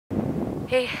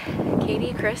Hey,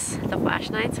 Katie, Chris, the Flash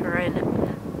Nites. We're in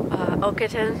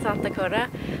Okaton, South Dakota,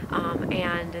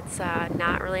 and it's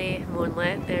not really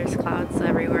moonlit. There's clouds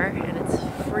everywhere, and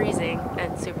it's freezing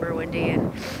and super windy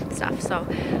and stuff. So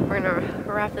we're gonna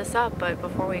wrap this up, but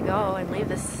before we go and leave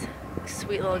this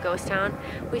sweet little ghost town,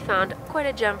 we found quite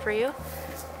a gem for you.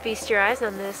 Feast your eyes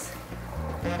on this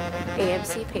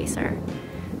AMC Pacer,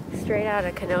 straight out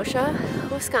of Kenosha,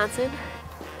 Wisconsin,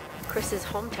 Chris's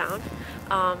hometown.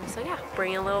 So yeah,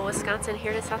 bringing a little Wisconsin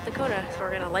here to South Dakota. So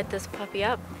we're gonna light this puppy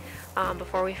up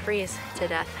before we freeze to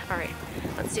death. All right,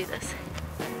 let's do this.